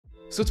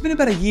So it's been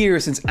about a year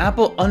since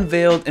Apple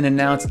unveiled and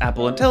announced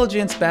Apple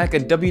Intelligence back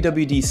at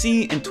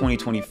WWDC in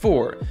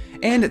 2024.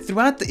 And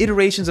throughout the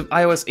iterations of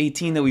iOS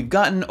 18 that we've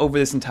gotten over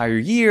this entire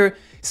year,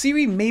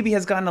 Siri maybe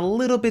has gotten a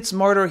little bit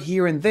smarter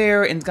here and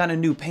there and gotten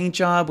a new paint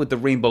job with the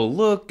rainbow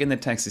look and the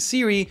text to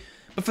Siri,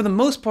 but for the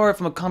most part,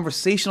 from a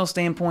conversational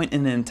standpoint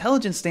and an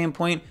intelligence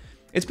standpoint,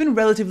 it's been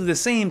relatively the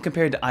same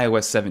compared to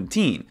iOS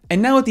 17.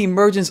 And now with the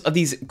emergence of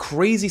these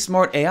crazy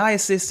smart AI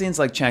assistants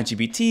like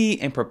ChatGPT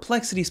and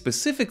Perplexity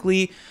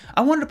specifically, I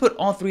wanted to put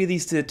all three of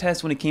these to the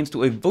test when it comes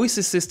to a voice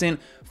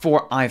assistant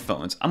for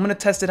iPhones. I'm gonna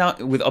test it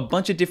out with a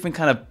bunch of different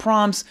kind of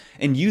prompts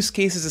and use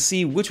cases to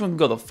see which one can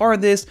go the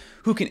farthest,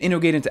 who can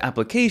integrate into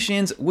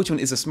applications, which one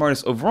is the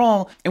smartest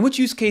overall, and which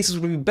use cases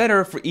would be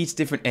better for each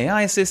different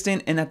AI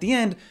assistant. And at the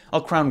end,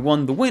 I'll crown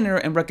one the winner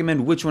and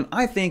recommend which one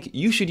I think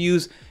you should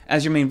use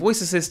as your main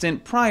voice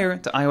assistant prior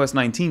to iOS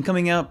 19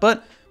 coming out.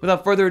 But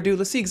without further ado,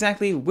 let's see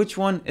exactly which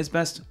one is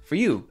best for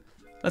you.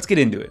 Let's get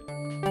into it.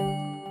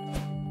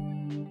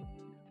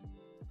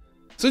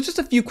 So just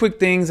a few quick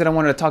things that I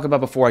wanted to talk about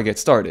before I get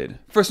started.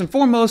 First and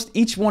foremost,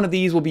 each one of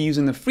these will be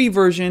using the free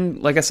version.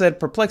 Like I said,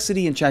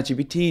 Perplexity and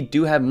ChatGPT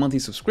do have monthly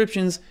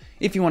subscriptions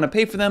if you want to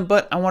pay for them,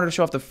 but I wanted to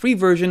show off the free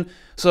version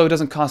so it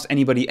doesn't cost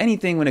anybody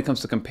anything when it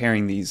comes to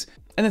comparing these.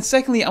 And then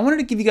secondly, I wanted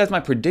to give you guys my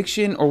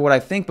prediction or what I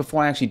think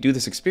before I actually do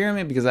this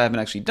experiment because I haven't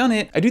actually done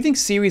it. I do think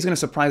Siri is going to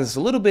surprise us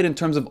a little bit in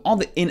terms of all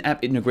the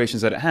in-app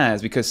integrations that it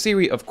has, because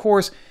Siri, of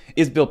course,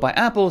 is built by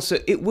Apple, so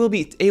it will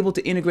be able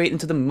to integrate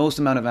into the most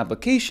amount of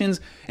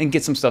applications and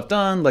get some stuff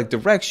done like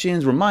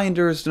directions,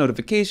 reminders,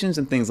 notifications,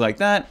 and things like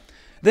that.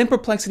 Then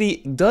Perplexity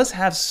does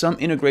have some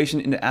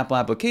integration into Apple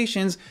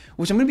applications,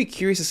 which I'm going to be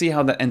curious to see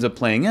how that ends up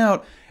playing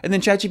out. And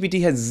then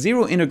ChatGPT has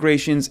zero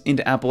integrations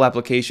into Apple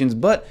applications,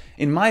 but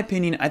in my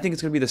opinion, I think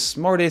it's going to be the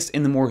smartest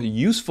and the more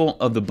useful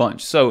of the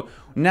bunch. So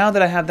now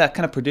that I have that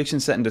kind of prediction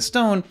set into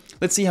stone,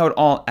 let's see how it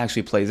all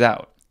actually plays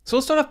out. So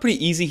let's start off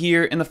pretty easy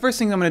here, and the first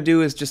thing I'm going to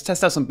do is just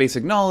test out some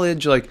basic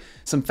knowledge, like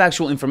some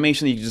factual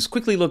information that you can just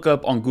quickly look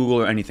up on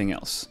Google or anything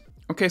else.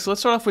 Okay, so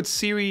let's start off with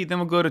Siri, then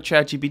we'll go to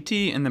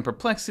ChatGPT and then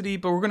Perplexity,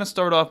 but we're going to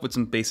start off with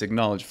some basic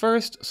knowledge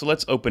first, so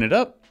let's open it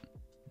up.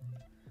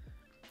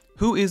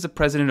 Who is the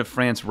president of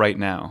France right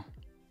now?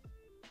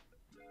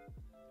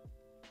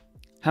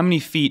 How many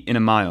feet in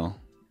a mile?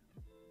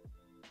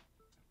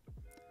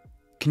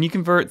 Can you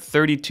convert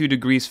 32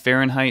 degrees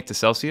Fahrenheit to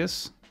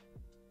Celsius?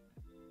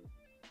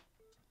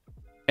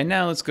 And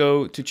now let's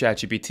go to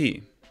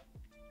ChatGPT.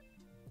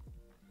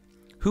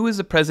 Who is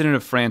the president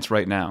of France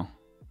right now?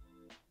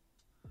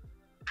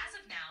 As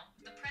of now,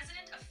 the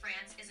president of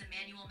France is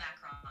Emmanuel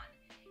Macron.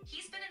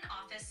 He's been in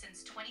office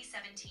since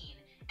 2017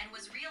 and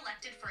was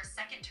re-elected for a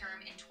second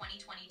term in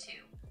 2022.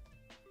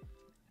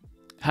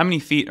 How many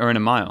feet are in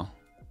a mile?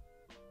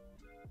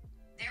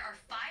 There are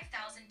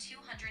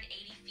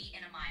 5,280 feet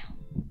in a mile.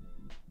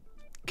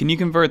 Can you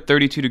convert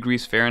 32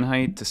 degrees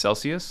Fahrenheit to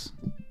Celsius?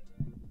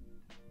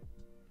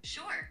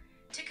 Sure.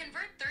 To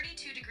convert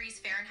 32 degrees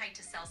Fahrenheit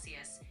to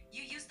Celsius,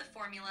 you use the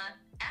formula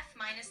F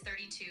minus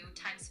 32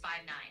 times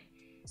 5,9.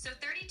 So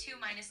 32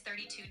 minus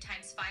 32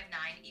 times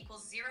 5,9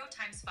 equals 0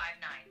 times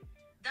 5,9.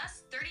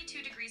 Thus,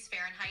 32 degrees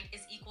Fahrenheit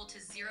is equal to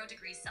 0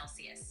 degrees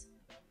Celsius.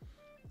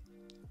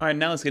 All right,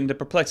 now let's get into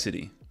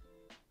Perplexity.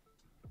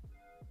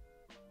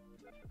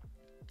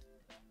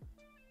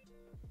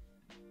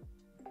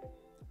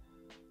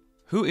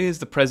 Who is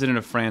the president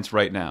of France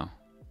right now?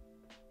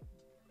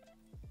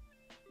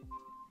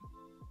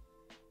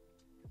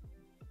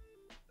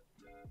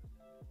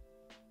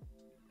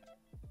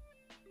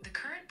 The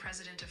current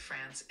president of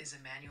France is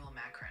Emmanuel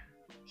Macron.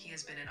 He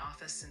has been in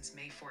office since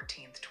May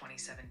 14th,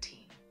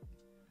 2017.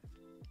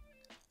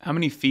 How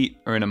many feet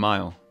are in a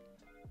mile?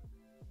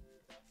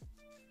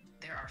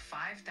 There are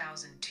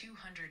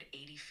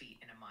 5,280 feet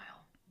in a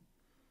mile.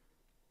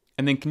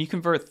 And then can you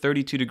convert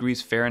 32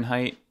 degrees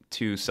Fahrenheit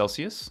to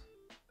Celsius?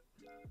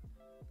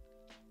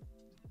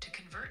 To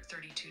convert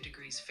 32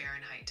 degrees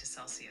Fahrenheit to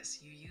Celsius,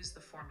 you use the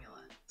formula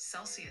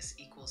Celsius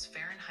equals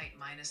Fahrenheit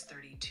minus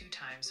 32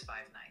 times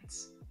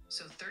 5/9.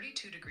 So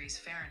 32 degrees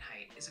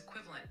Fahrenheit is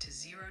equivalent to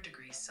 0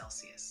 degrees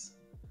Celsius.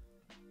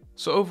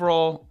 So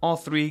overall, all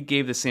three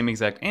gave the same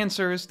exact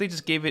answers, they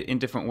just gave it in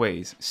different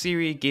ways.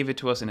 Siri gave it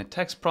to us in a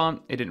text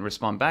prompt, it didn't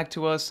respond back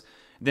to us.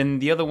 Then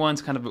the other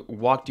ones kind of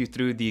walked you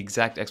through the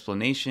exact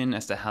explanation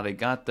as to how they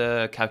got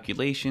the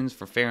calculations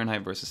for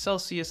Fahrenheit versus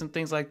Celsius and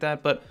things like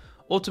that, but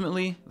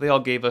ultimately, they all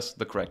gave us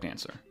the correct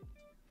answer.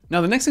 Now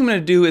the next thing I'm going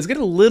to do is get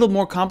a little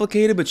more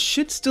complicated, but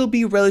should still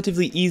be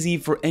relatively easy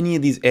for any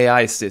of these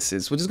AI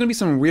assistants, which is going to be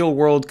some real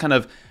world kind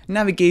of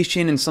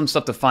navigation and some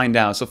stuff to find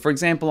out. So for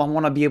example, I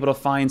want to be able to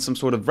find some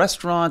sort of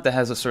restaurant that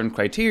has a certain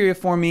criteria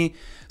for me.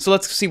 So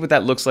let's see what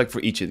that looks like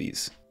for each of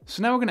these.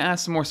 So now we're going to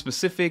ask some more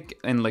specific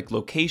and like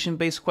location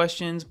based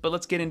questions, but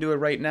let's get into it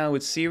right now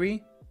with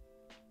Siri.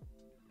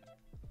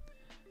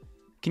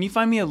 Can you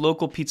find me a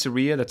local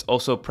pizzeria that's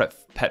also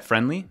pet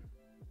friendly?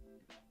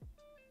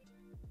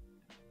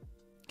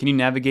 Can you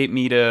navigate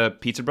me to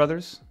Pizza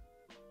Brothers?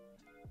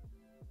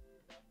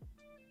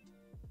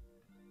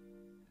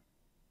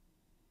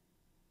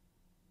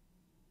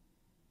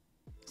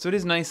 So it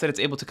is nice that it's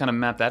able to kind of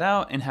map that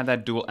out and have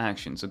that dual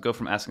action. So go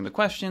from asking the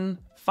question,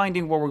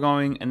 finding where we're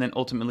going, and then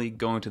ultimately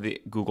going to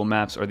the Google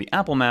Maps or the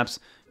Apple Maps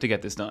to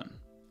get this done.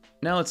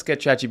 Now let's get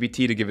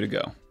ChatGPT to give it a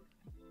go.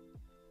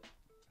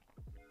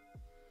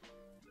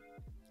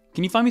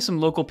 Can you find me some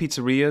local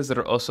pizzerias that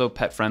are also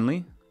pet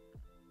friendly?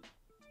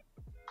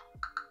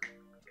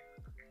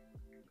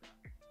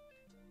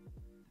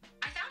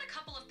 I found a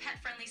couple of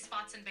pet-friendly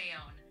spots in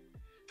Bayonne.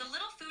 The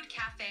Little Food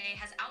Cafe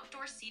has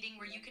outdoor seating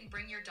where you can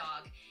bring your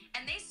dog,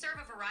 and they serve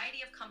a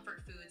variety of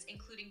comfort foods,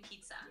 including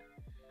pizza.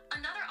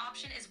 Another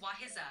option is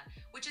Wahiza,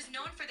 which is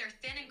known for their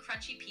thin and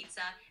crunchy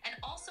pizza and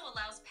also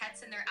allows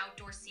pets in their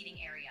outdoor seating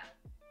area.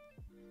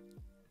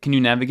 Can you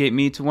navigate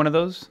me to one of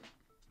those?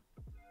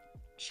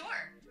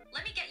 Sure.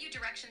 Let me get you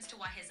directions to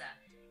Wahiza.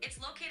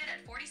 It's located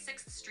at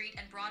 46th Street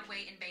and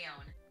Broadway in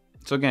Bayonne.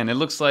 So again, it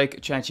looks like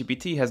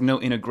ChatGPT has no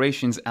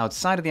integrations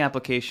outside of the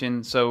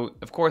application. So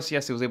of course,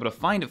 yes, it was able to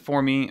find it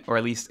for me, or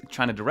at least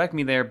trying to direct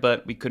me there,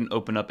 but we couldn't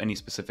open up any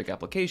specific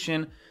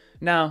application.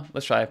 Now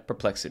let's try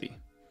Perplexity.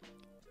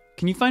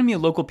 Can you find me a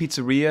local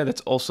pizzeria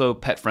that's also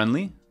pet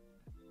friendly?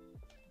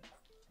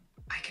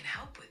 I can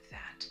help with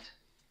that.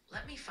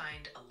 Let me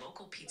find a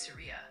local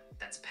pizzeria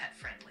that's pet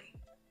friendly.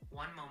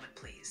 One moment,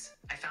 please.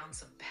 I found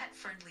some pet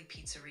friendly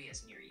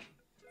pizzerias near you.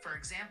 For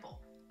example,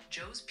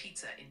 Joe's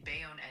Pizza in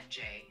Bayonne,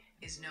 NJ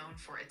is known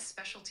for its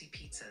specialty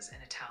pizzas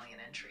and Italian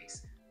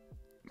entries.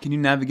 Can you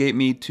navigate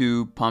me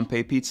to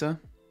Pompeii Pizza?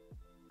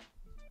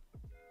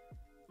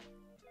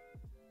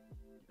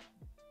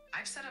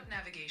 I've set up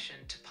navigation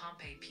to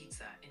Pompeii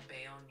Pizza in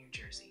Bayonne, New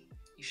Jersey.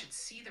 You should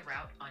see the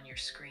route on your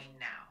screen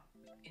now.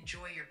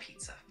 Enjoy your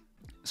pizza.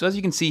 So as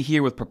you can see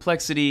here with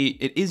Perplexity,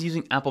 it is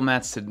using Apple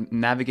Maps to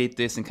navigate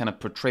this and kind of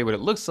portray what it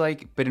looks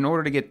like, but in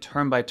order to get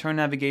turn-by-turn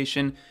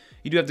navigation,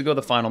 you do have to go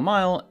the final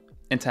mile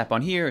and tap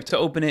on here to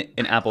open it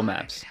in Apple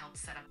Maps.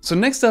 So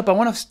next up, I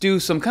want to do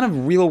some kind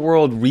of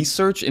real-world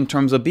research in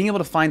terms of being able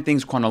to find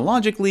things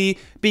chronologically,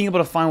 being able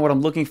to find what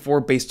I'm looking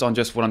for based on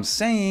just what I'm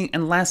saying,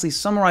 and lastly,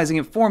 summarizing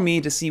it for me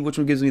to see which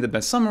one gives me the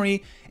best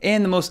summary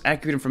and the most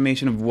accurate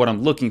information of what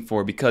I'm looking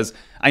for, because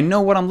I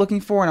know what I'm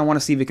looking for and I want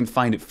to see if it can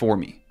find it for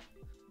me.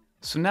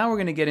 So now we're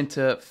going to get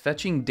into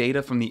fetching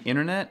data from the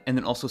internet and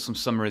then also some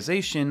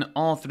summarization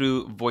all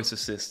through voice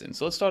assistant.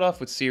 So let's start off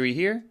with Siri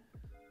here.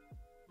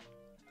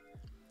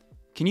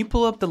 Can you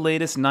pull up the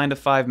latest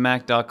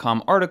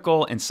 9to5mac.com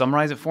article and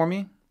summarize it for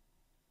me?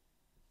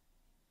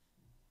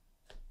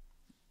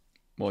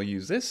 We'll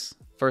use this.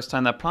 First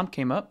time that prompt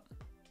came up.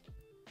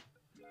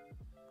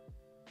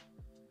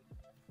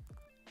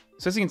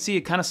 So as you can see,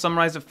 it kind of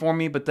summarized it for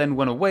me, but then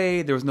went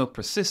away. There was no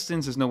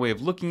persistence, there's no way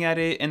of looking at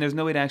it, and there's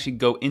no way to actually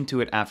go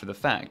into it after the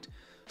fact.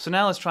 So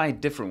now let's try a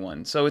different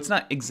one. So it's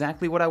not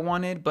exactly what I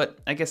wanted, but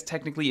I guess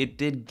technically it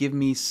did give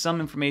me some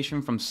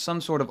information from some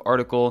sort of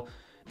article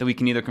that we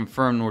can either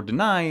confirm or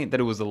deny that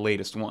it was the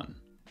latest one.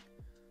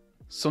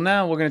 So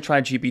now we're going to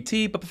try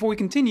GPT, but before we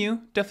continue,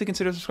 definitely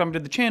consider subscribing to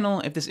the channel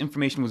if this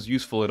information was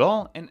useful at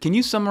all. And can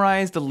you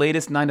summarize the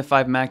latest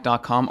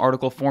 9to5mac.com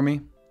article for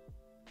me?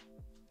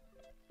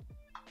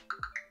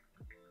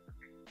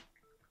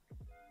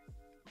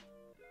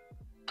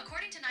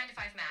 According to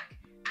 9to5Mac,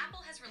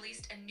 Apple has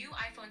released a new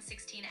iPhone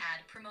 16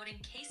 ad promoting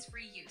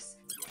case-free use.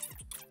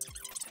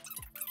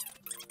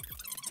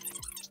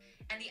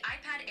 And the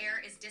iPad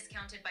Air is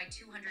discounted by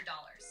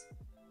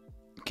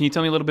 $200. Can you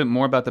tell me a little bit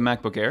more about the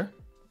MacBook Air?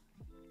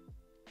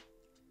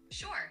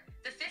 Sure.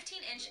 The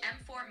 15-inch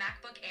M4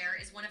 MacBook Air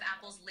is one of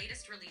Apple's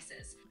latest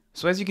releases.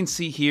 So as you can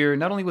see here,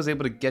 not only was I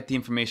able to get the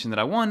information that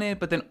I wanted,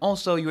 but then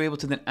also you were able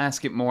to then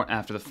ask it more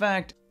after the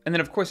fact. And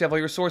then of course you have all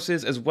your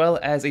sources as well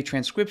as a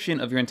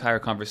transcription of your entire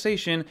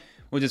conversation,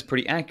 which is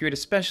pretty accurate,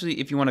 especially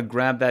if you want to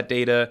grab that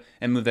data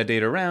and move that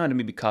data around and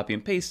maybe copy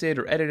and paste it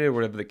or edit it or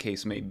whatever the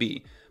case may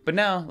be. But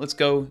now let's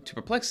go to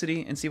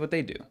Perplexity and see what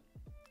they do.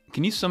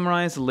 Can you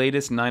summarize the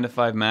latest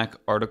 9to5Mac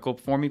article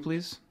for me,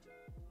 please?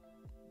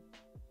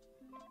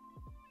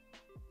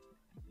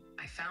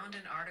 I found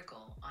an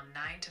article on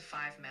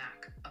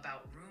 9to5Mac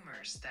about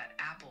rumors that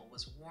Apple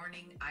was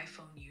warning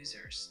iPhone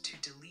users to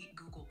delete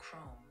Google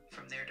Chrome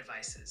from their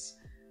devices.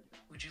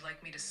 Would you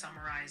like me to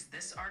summarize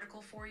this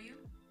article for you?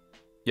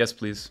 Yes,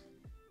 please.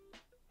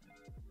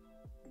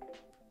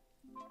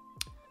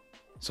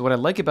 So what I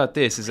like about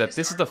this is that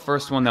this is the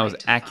first one that was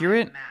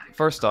accurate,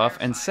 first off,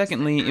 and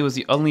secondly, it was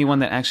the only one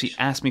that actually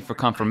asked me for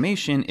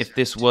confirmation if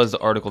this was the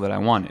article that I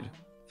wanted.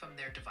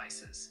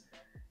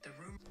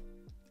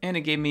 And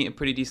it gave me a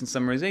pretty decent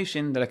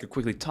summarization that I could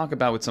quickly talk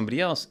about with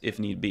somebody else if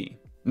need be.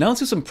 Now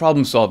let's do some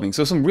problem solving.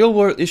 So some real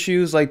world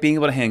issues like being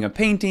able to hang a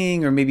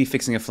painting or maybe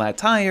fixing a flat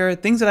tire,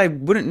 things that I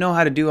wouldn't know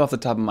how to do off the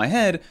top of my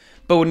head,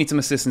 but would need some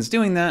assistance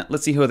doing that.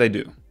 Let's see how they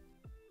do.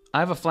 I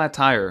have a flat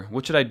tire.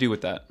 What should I do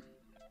with that?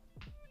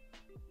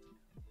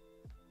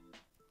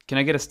 Can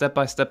I get a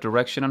step-by-step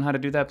direction on how to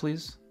do that,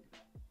 please?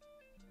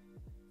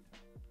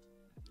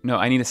 No,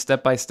 I need a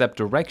step-by-step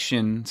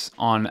directions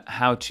on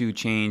how to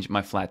change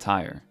my flat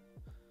tire.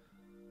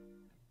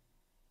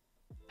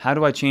 How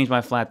do I change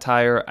my flat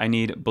tire? I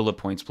need bullet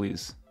points,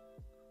 please.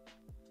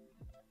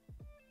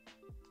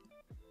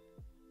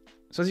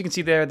 So as you can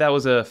see there, that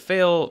was a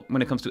fail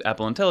when it comes to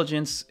Apple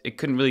Intelligence. It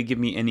couldn't really give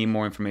me any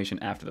more information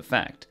after the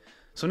fact.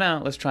 So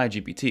now let's try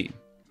GPT.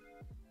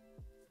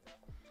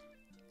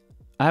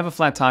 I have a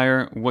flat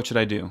tire, what should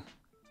I do?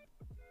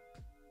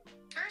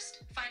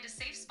 First, find a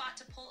safe spot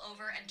to pull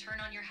over and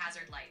turn on your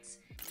hazard lights.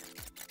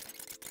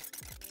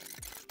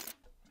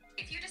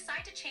 If you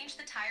decide to change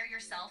the tire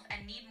yourself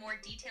and need more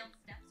detailed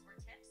steps or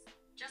tips,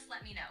 just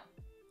let me know.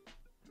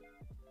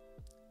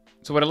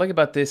 So what I like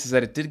about this is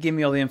that it did give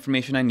me all the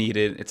information I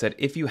needed. It said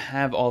if you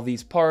have all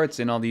these parts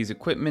and all these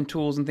equipment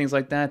tools and things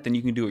like that, then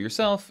you can do it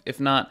yourself.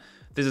 If not,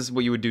 this is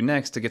what you would do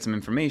next to get some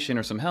information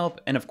or some help.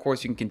 And of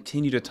course, you can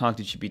continue to talk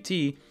to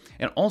GPT.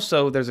 And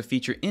also, there's a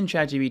feature in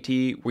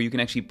ChatGPT where you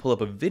can actually pull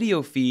up a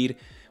video feed,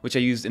 which I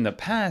used in the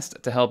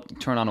past to help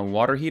turn on a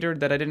water heater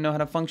that I didn't know how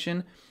to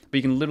function. But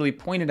you can literally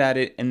point it at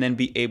it and then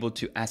be able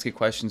to ask it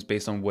questions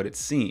based on what it's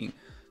seeing.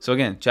 So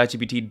again,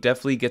 ChatGPT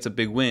definitely gets a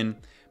big win.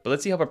 But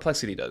let's see how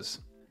Perplexity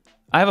does.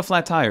 I have a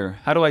flat tire.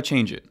 How do I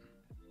change it?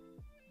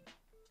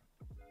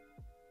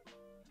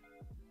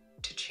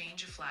 To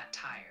change a flat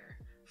tire,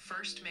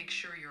 first make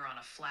sure you're on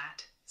a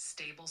flat,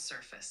 stable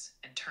surface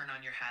and turn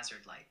on your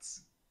hazard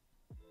lights.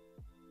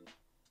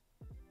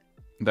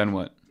 Then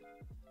what?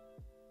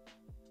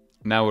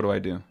 Now what do I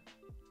do?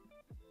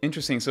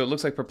 Interesting, so it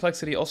looks like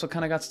Perplexity also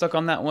kind of got stuck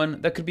on that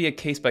one. That could be a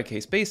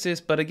case-by-case basis,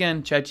 but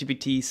again,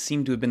 ChatGPT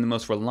seemed to have been the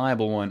most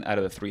reliable one out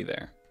of the three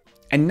there.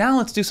 And now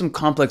let's do some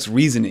complex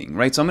reasoning,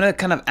 right? So I'm gonna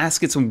kind of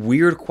ask it some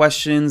weird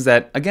questions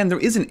that, again, there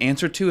is an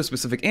answer to, a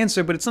specific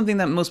answer, but it's something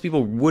that most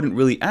people wouldn't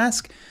really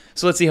ask.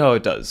 So let's see how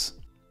it does.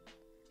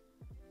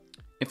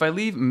 If I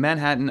leave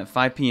Manhattan at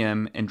 5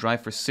 p.m. and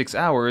drive for 6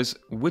 hours,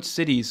 which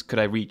cities could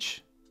I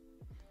reach?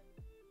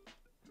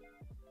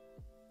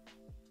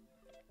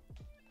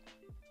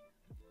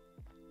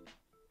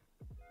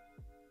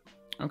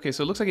 Okay,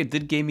 so it looks like it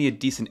did give me a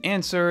decent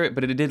answer,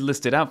 but it did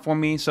list it out for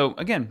me. So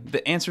again,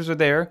 the answers are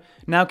there.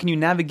 Now, can you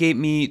navigate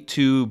me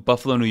to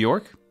Buffalo, New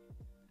York?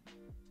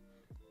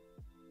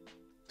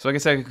 So like I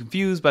said, I got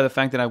confused by the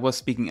fact that I was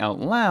speaking out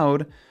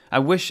loud. I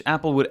wish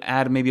Apple would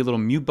add maybe a little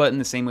mute button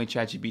the same way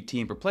ChatGPT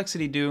and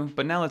Perplexity do,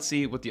 but now let's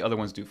see what the other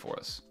ones do for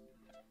us.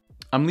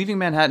 I'm leaving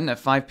Manhattan at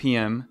 5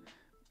 p.m.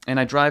 and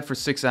I drive for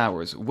 6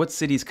 hours. What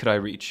cities could I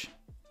reach?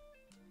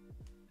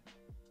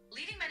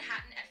 Leaving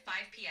Manhattan at 5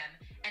 p.m.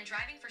 and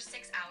driving for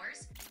 6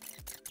 hours,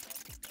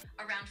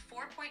 around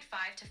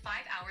 4.5 to 5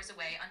 hours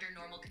away under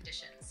normal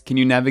conditions. Can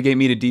you navigate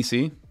me to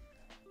DC?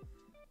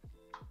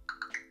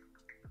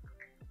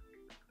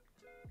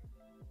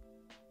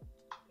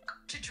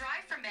 To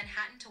drive from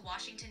Manhattan to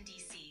Washington,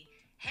 D.C.,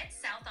 head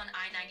south on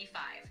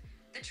I-95.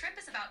 The trip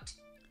is about...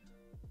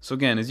 So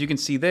again, as you can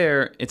see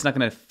there, it's not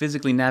going to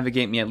physically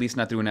navigate me, at least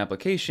not through an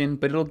application,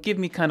 but it'll give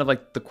me kind of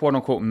like the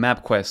quote-unquote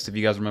map quest, if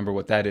you guys remember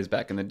what that is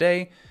back in the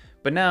day.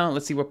 But now,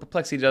 let's see what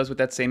Perplexity does with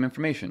that same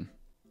information.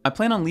 I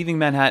plan on leaving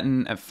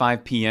Manhattan at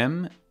 5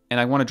 p.m., and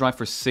I want to drive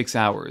for 6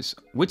 hours.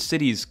 Which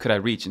cities could I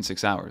reach in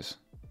 6 hours?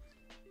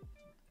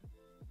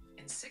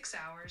 In 6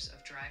 hours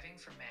of driving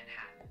from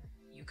Manhattan,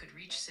 you could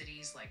reach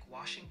cities like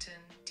Washington,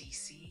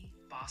 D.C.,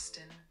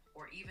 Boston,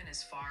 or even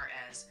as far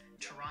as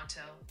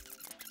Toronto.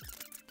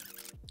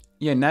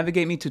 Yeah,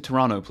 navigate me to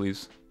Toronto,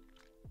 please.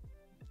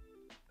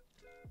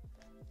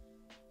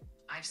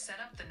 I've set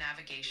up the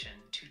navigation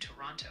to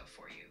Toronto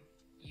for you.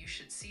 You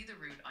should see the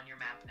route on your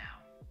map now.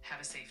 Have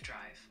a safe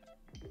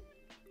drive.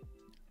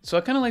 So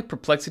I kind of like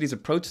Perplexity's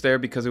approach there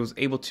because it was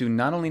able to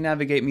not only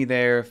navigate me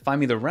there, find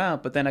me the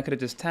route, but then I could have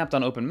just tapped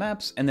on Open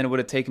Maps and then it would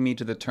have taken me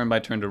to the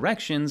turn-by-turn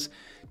directions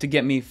to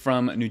get me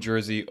from New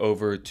Jersey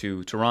over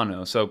to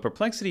Toronto. So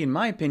Perplexity, in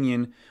my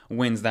opinion,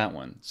 wins that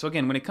one. So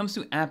again, when it comes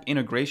to app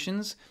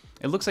integrations,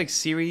 it looks like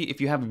Siri, if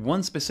you have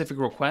one specific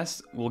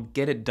request, will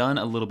get it done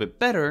a little bit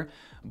better,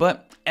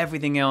 but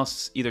everything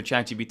else, either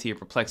ChatGPT or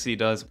Perplexity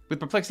does, with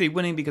Perplexity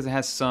winning because it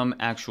has some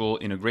actual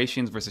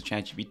integrations versus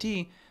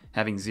ChatGPT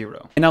having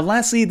zero. And now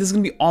lastly, this is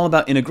gonna be all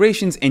about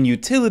integrations and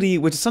utility,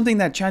 which is something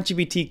that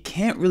ChatGPT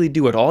can't really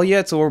do at all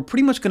yet, so we're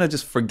pretty much gonna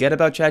just forget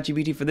about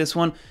ChatGPT for this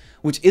one,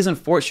 which is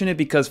unfortunate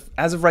because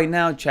as of right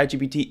now,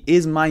 ChatGPT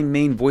is my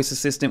main voice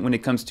assistant when it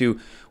comes to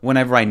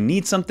whenever I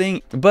need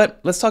something. But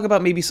let's talk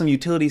about maybe some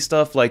utility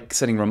stuff like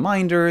setting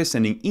reminders,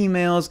 sending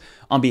emails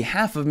on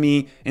behalf of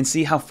me, and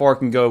see how far I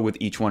can go with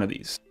each one of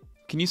these.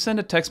 Can you send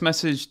a text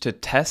message to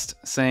Test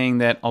saying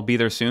that I'll be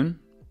there soon?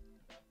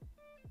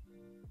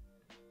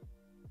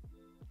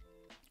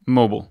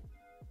 Mobile.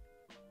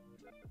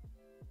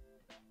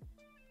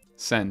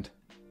 Send.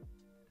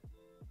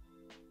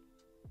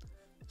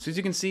 So as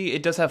you can see,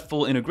 it does have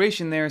full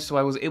integration there, so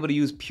I was able to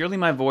use purely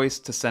my voice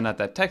to send out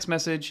that text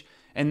message,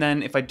 and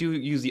then if I do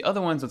use the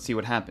other ones, let's see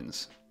what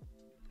happens.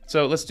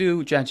 So let's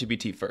do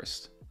ChatGPT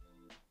first.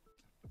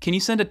 Can you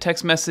send a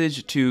text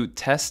message to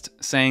Test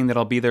saying that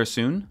I'll be there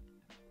soon?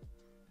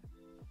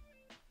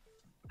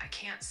 I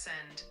can't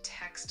send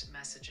text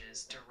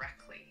messages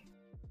directly.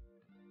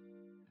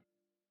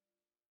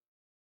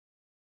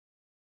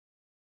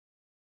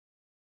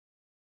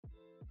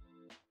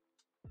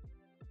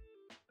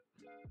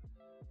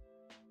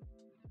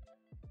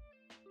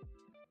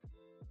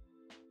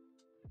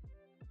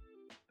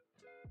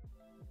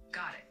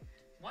 Got it.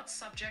 What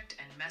subject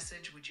and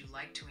message would you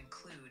like to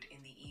include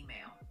in the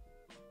email?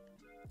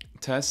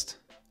 Test,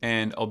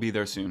 and I'll be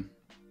there soon.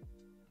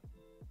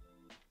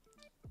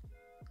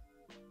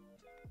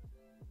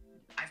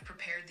 I've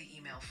prepared the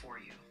email for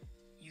you.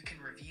 You can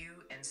review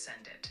and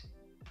send it.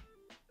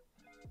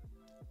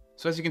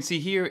 So as you can see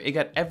here, it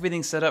got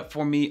everything set up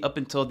for me up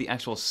until the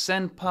actual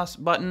send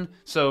button.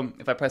 So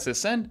if I press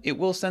this send, it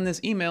will send this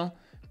email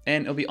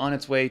and it'll be on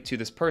its way to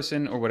this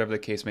person or whatever the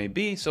case may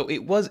be. So it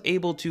was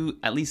able to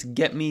at least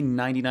get me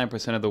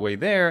 99% of the way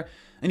there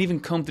and even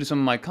comb through some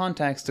of my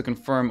contacts to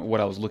confirm what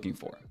I was looking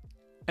for.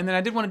 And then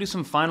I did want to do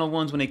some final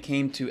ones when it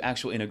came to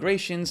actual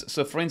integrations.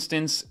 So for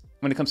instance,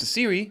 when it comes to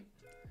Siri,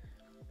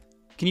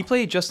 can you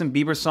play a Justin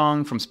Bieber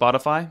song from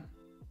Spotify?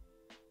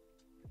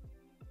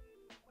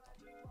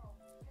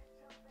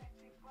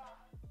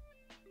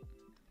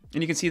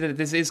 And you can see that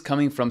this is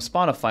coming from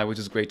Spotify, which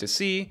is great to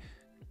see.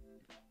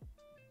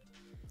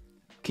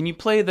 Can you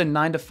play the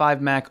 9 to 5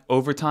 Mac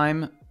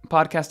Overtime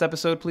podcast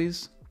episode,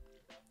 please?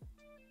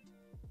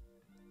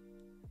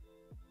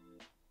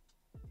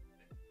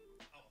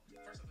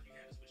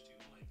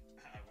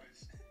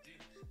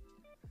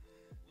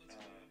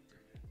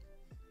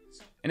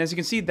 And as you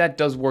can see, that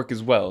does work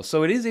as well.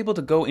 So it is able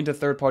to go into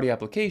third-party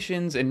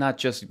applications and not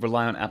just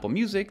rely on Apple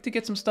Music to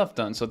get some stuff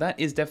done. So that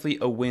is definitely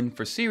a win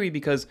for Siri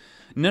because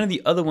none of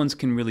the other ones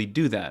can really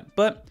do that.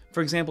 But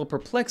for example,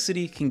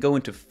 Perplexity can go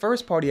into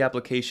first-party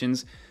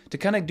applications to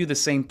kind of do the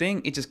same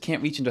thing. It just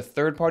can't reach into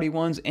third-party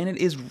ones, and it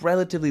is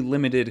relatively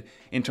limited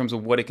in terms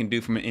of what it can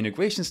do from an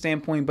integration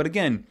standpoint. But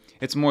again,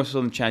 it's more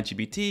so than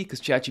ChatGPT because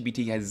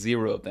ChatGPT has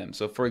 0 of them.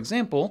 So for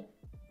example,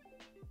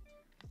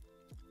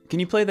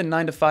 can you play the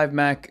 9 to 5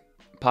 Mac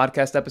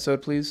podcast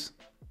episode, please?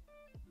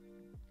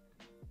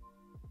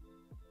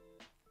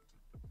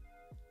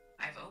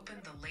 I've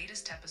opened the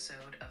latest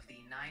episode of the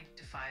 9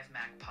 to 5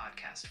 Mac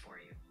podcast for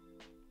you.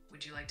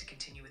 Would you like to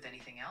continue with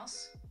anything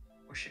else?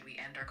 Or should we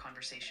end our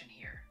conversation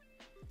here?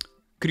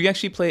 Could you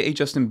actually play a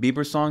Justin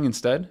Bieber song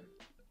instead?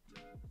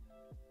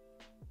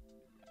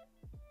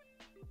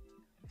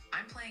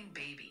 I'm playing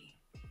Baby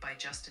by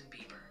Justin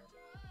Bieber.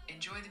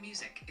 Enjoy the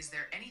music. Is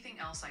there anything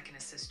else I can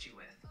assist you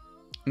with?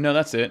 No,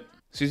 that's it.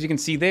 So as you can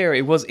see there,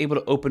 it was able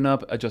to open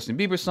up a Justin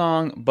Bieber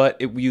song, but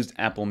it used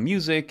Apple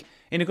Music.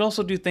 And it could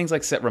also do things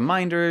like set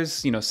reminders,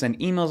 send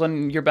emails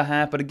on your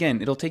behalf. But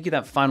again, it'll take you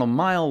that final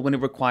mile when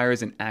it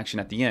requires an action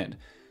at the end.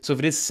 So if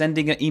it is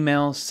sending an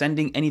email,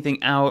 sending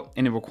anything out,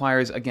 and it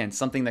requires, again,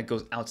 something that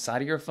goes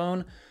outside of your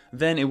phone,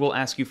 then it will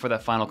ask you for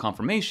that final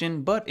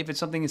confirmation. But if it's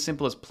something as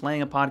simple as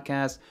playing a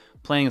podcast,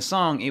 playing a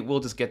song, it will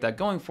just get that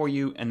going for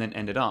you and then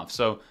end it off.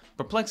 So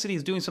Perplexity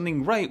is doing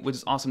something right, which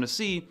is awesome to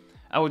see.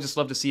 I would just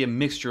love to see a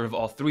mixture of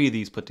all 3 of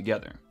these put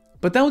together.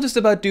 But that will just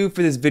about do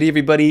for this video,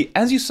 everybody.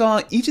 As you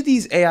saw, each of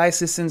these AI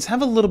assistants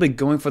have a little bit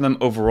going for them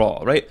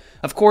overall, right?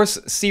 Of course,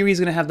 Siri is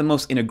going to have the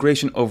most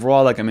integration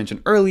overall, like I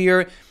mentioned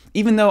earlier,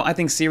 even though I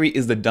think Siri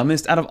is the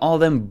dumbest out of all of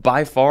them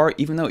by far,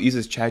 even though it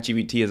uses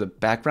ChatGPT as a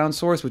background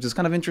source, which is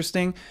kind of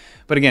interesting.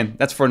 But again,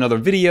 that's for another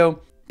video.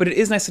 But it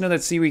is nice to know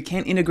that Siri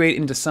can integrate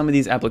into some of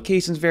these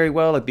applications very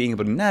well, like being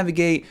able to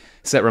navigate,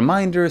 set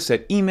reminders,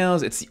 set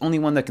emails. It's the only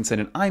one that can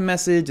send an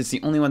iMessage. It's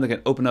the only one that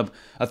can open up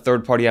a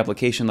third-party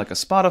application like a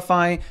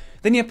Spotify.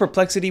 Then you have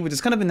Perplexity, which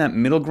is kind of in that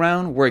middle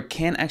ground where it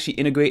can actually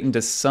integrate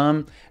into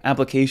some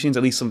applications,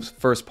 at least some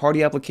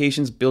first-party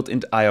applications built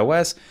into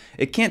iOS.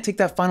 It can't take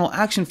that final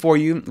action for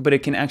you, but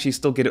it can actually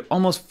still get it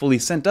almost fully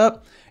sent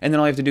up. And then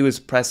all you have to do is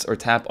press or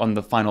tap on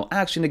the final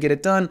action to get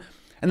it done.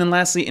 And then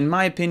lastly, in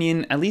my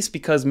opinion, at least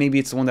because maybe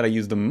it's the one that I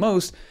use the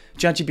most,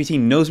 ChatGPT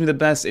knows me the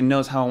best. It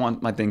knows how I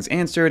want my things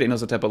answered. It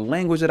knows the type of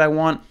language that I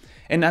want.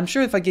 And I'm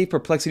sure if I gave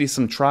Perplexity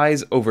some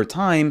tries over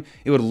time,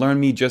 it would learn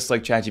me just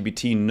like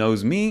ChatGPT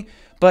knows me.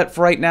 But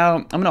for right now,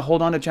 I'm going to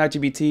hold on to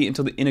ChatGPT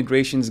until the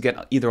integrations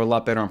get either a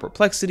lot better on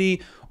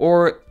Perplexity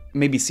or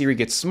maybe Siri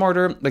gets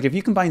smarter. Like if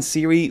you combine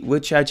Siri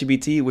with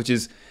ChatGPT, which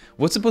is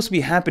what's supposed to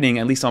be happening,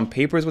 at least on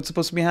paper is what's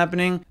supposed to be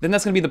happening, then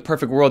that's going to be the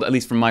perfect world, at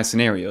least for my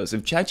scenarios.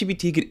 If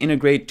ChatGPT could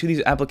integrate to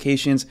these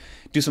applications,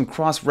 do some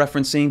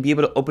cross-referencing, be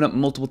able to open up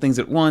multiple things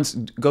at once,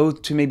 go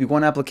to maybe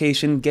one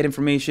application, get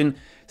information,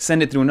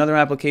 send it through another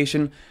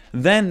application,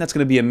 then that's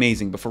going to be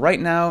amazing. But for right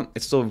now,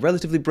 it's still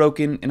relatively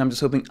broken, and I'm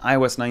just hoping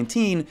iOS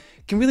 19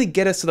 can really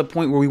get us to the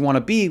point where we want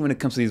to be when it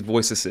comes to these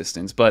voice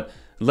assistants. But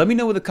let me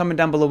know in the comment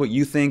down below what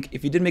you think.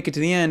 If you did make it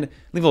to the end,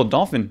 leave a little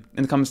dolphin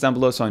in the comments down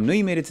below so I know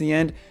you made it to the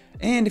end.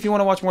 And if you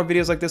want to watch more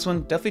videos like this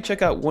one, definitely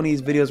check out one of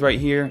these videos right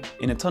here.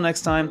 And until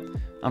next time,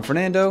 I'm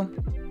Fernando.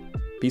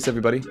 Peace,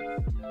 everybody.